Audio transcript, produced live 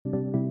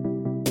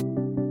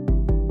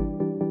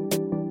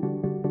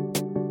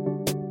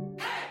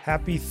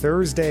Happy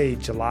Thursday,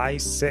 July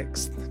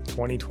 6th,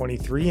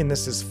 2023, and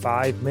this is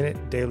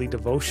 5-Minute Daily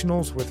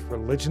Devotionals with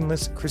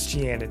Religionless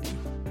Christianity.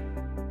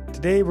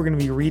 Today we're going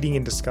to be reading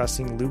and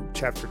discussing Luke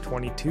chapter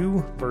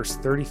 22, verse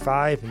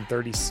 35 and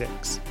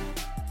 36,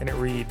 and it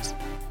reads,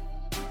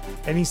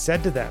 "And he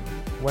said to them,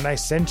 When I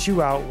sent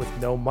you out with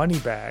no money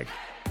bag,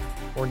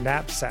 or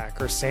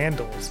knapsack, or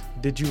sandals,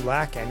 did you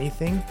lack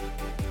anything?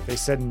 They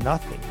said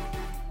nothing.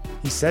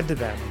 He said to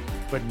them,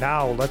 But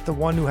now let the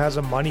one who has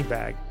a money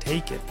bag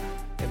take it,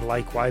 and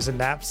likewise a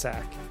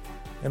knapsack,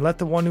 and let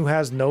the one who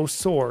has no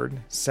sword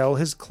sell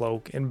his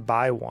cloak and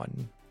buy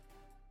one."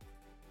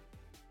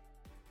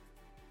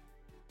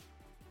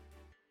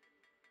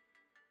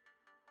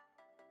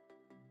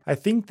 I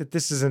think that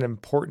this is an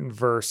important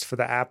verse for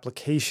the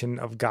application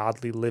of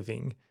godly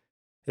living.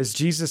 As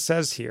Jesus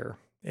says here,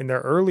 in their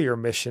earlier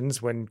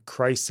missions when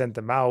Christ sent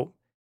them out,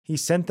 he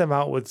sent them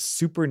out with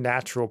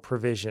supernatural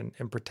provision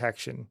and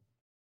protection.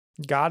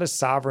 God is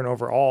sovereign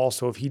over all,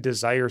 so if he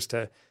desires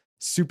to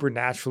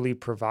supernaturally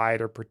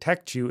provide or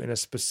protect you in a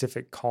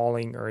specific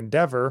calling or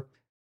endeavor,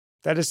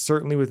 that is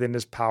certainly within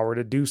his power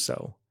to do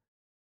so.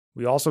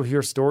 We also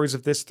hear stories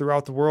of this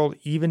throughout the world,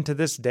 even to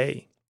this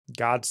day,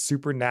 God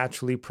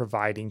supernaturally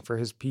providing for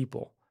his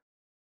people.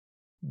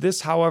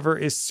 This, however,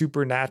 is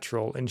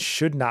supernatural and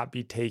should not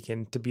be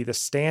taken to be the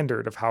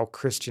standard of how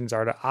Christians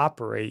are to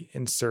operate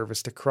in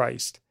service to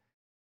Christ.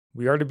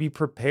 We are to be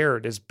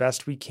prepared as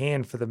best we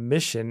can for the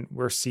mission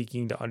we're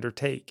seeking to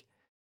undertake,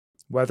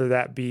 whether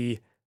that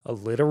be a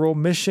literal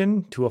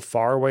mission to a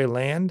faraway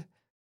land,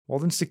 well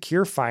then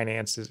secure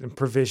finances and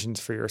provisions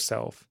for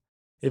yourself.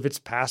 If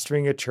it's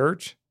pastoring a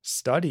church,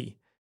 study,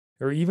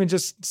 or even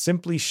just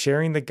simply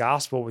sharing the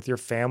gospel with your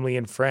family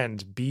and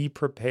friends, be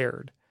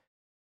prepared.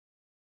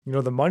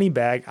 The money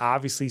bag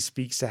obviously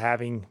speaks to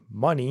having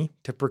money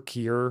to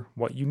procure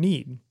what you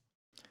need.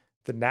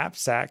 The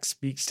knapsack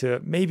speaks to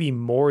maybe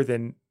more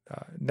than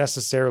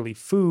necessarily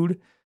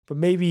food, but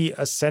maybe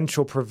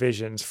essential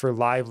provisions for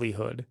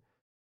livelihood.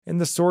 And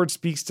the sword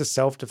speaks to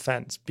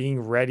self-defense,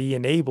 being ready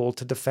and able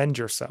to defend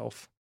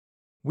yourself.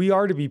 We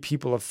are to be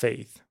people of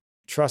faith,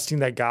 trusting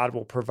that God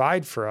will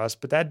provide for us,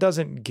 but that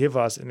doesn't give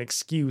us an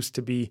excuse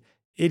to be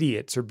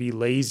idiots or be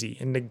lazy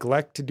and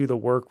neglect to do the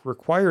work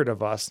required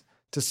of us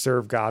to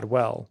serve God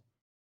well.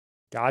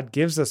 God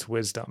gives us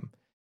wisdom.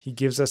 He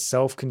gives us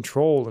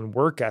self-control and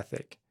work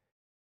ethic.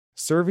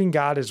 Serving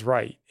God is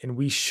right, and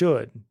we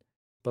should,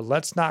 but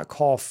let's not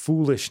call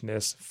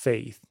foolishness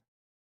faith.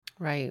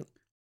 Right.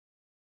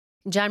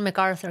 John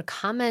MacArthur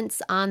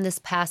comments on this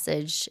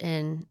passage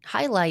and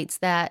highlights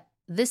that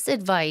this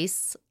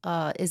advice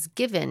is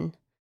given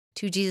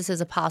to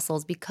Jesus'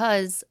 apostles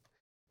because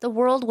the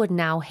world would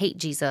now hate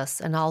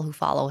Jesus and all who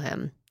follow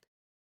him.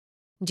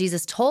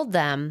 Jesus told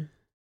them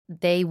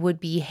they would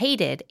be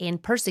hated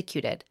and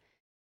persecuted.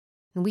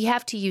 And we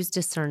have to use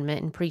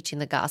discernment in preaching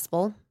the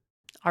gospel.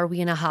 Are we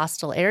in a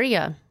hostile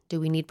area?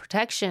 Do we need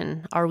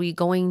protection? Are we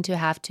going to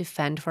have to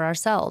fend for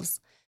ourselves?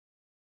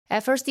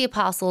 At first, the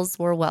apostles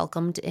were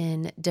welcomed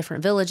in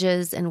different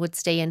villages and would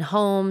stay in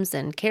homes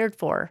and cared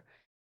for.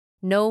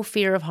 No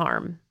fear of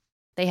harm.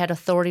 They had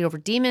authority over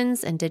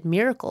demons and did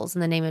miracles in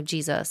the name of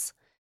Jesus.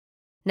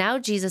 Now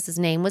Jesus'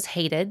 name was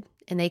hated,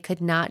 and they could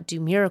not do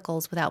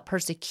miracles without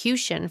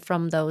persecution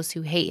from those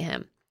who hate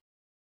him.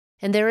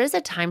 And there is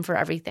a time for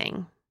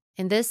everything,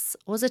 and this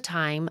was a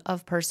time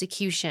of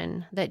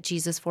persecution that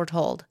Jesus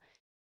foretold.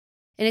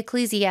 In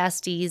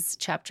Ecclesiastes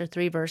chapter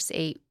 3, verse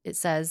 8, it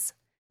says,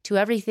 "To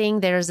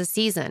everything there is a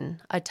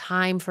season, a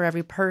time for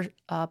every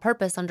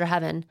purpose under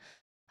heaven,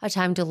 a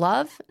time to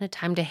love and a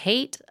time to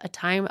hate, a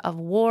time of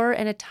war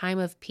and a time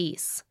of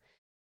peace."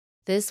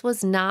 This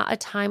was not a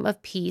time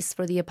of peace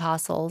for the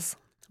apostles,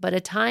 but a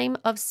time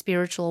of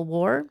spiritual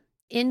war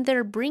in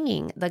their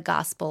bringing the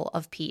gospel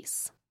of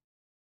peace.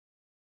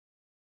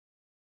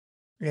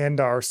 And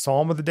our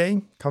psalm of the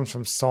day comes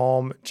from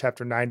Psalm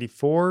chapter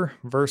 94,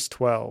 verse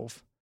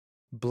 12.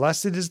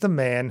 "Blessed is the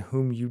man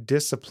whom you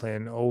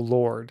discipline, O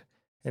Lord,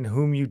 and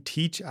whom you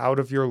teach out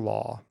of your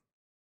law."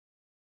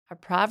 Our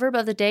proverb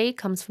of the day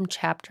comes from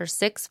chapter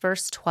 6,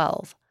 verse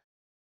 12.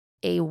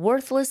 "A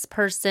worthless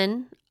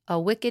person, a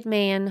wicked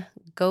man,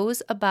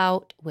 goes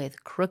about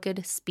with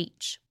crooked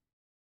speech."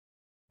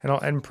 And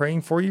I'll end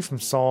praying for you from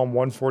Psalm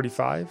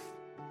 145.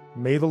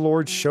 "May the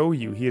Lord show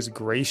you he is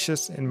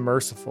gracious and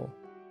merciful,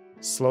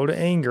 slow to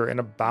anger and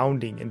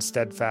abounding in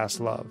steadfast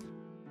love,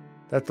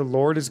 that the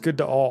Lord is good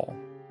to all,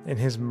 and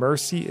his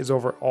mercy is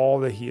over all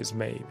that he has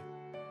made.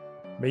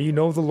 May you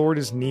know the Lord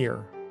is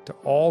near to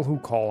all who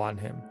call on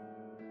him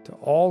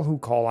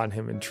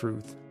in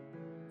truth,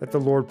 that the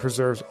Lord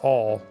preserves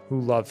all who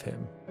love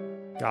him."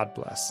 God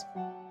bless.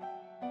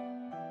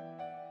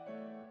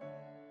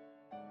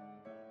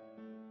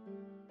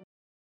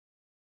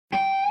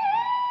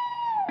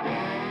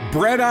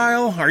 Bread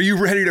aisle, are you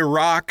ready to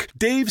rock?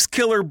 Dave's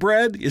Killer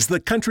Bread is the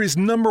country's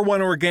 #1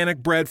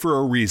 organic bread for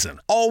a reason.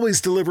 Always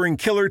delivering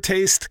killer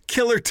taste,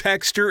 killer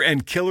texture,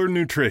 and killer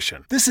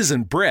nutrition. This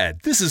isn't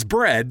bread. This is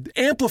bread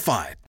amplified.